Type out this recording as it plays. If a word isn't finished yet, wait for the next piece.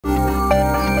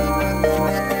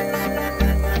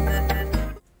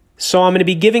So I'm going to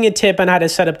be giving a tip on how to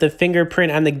set up the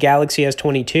fingerprint on the Galaxy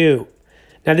S22.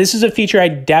 Now this is a feature I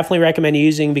definitely recommend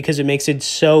using because it makes it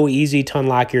so easy to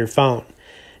unlock your phone.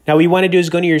 Now what you want to do is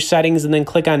go to your settings and then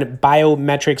click on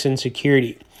biometrics and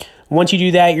security. Once you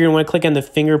do that, you're going to want to click on the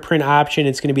fingerprint option.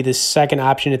 It's going to be the second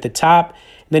option at the top.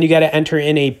 And then you got to enter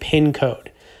in a PIN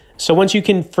code. So once you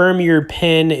confirm your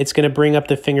PIN, it's going to bring up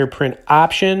the fingerprint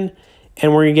option,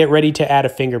 and we're going to get ready to add a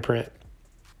fingerprint.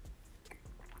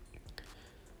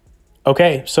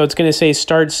 Okay, so it's going to say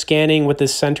start scanning with the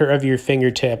center of your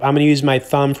fingertip. I'm going to use my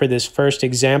thumb for this first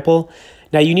example.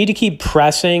 Now you need to keep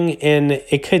pressing, and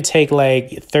it could take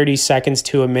like 30 seconds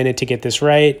to a minute to get this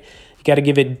right. You got to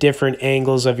give it different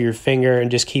angles of your finger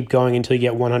and just keep going until you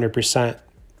get 100%.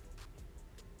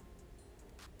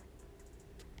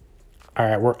 All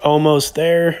right, we're almost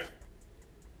there.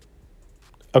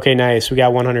 Okay, nice. We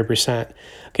got 100%.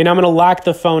 Okay, now I'm going to lock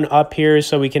the phone up here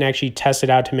so we can actually test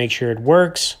it out to make sure it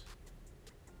works.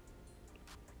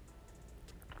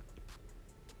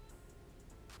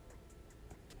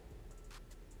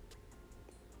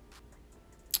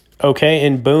 Okay,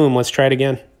 and boom, let's try it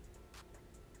again.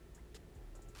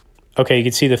 Okay, you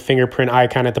can see the fingerprint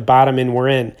icon at the bottom, and we're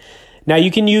in. Now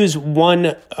you can use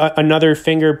another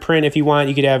fingerprint if you want.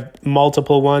 You could have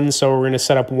multiple ones, so we're going to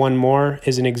set up one more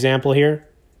as an example here.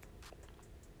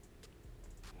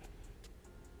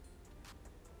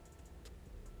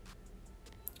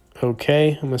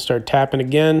 Okay, I'm going to start tapping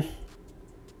again.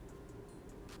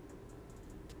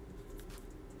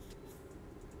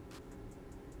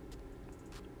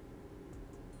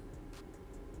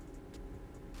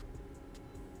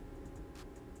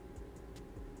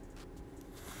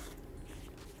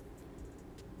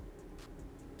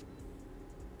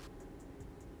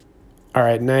 All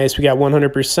right, nice. We got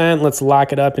 100%. Let's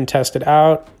lock it up and test it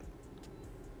out.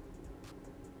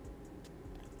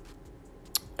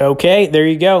 Okay, there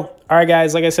you go. All right,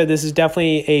 guys, like I said, this is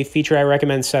definitely a feature I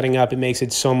recommend setting up. It makes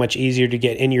it so much easier to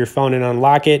get into your phone and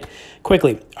unlock it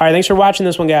quickly. All right, thanks for watching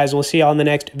this one, guys. We'll see y'all in the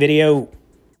next video.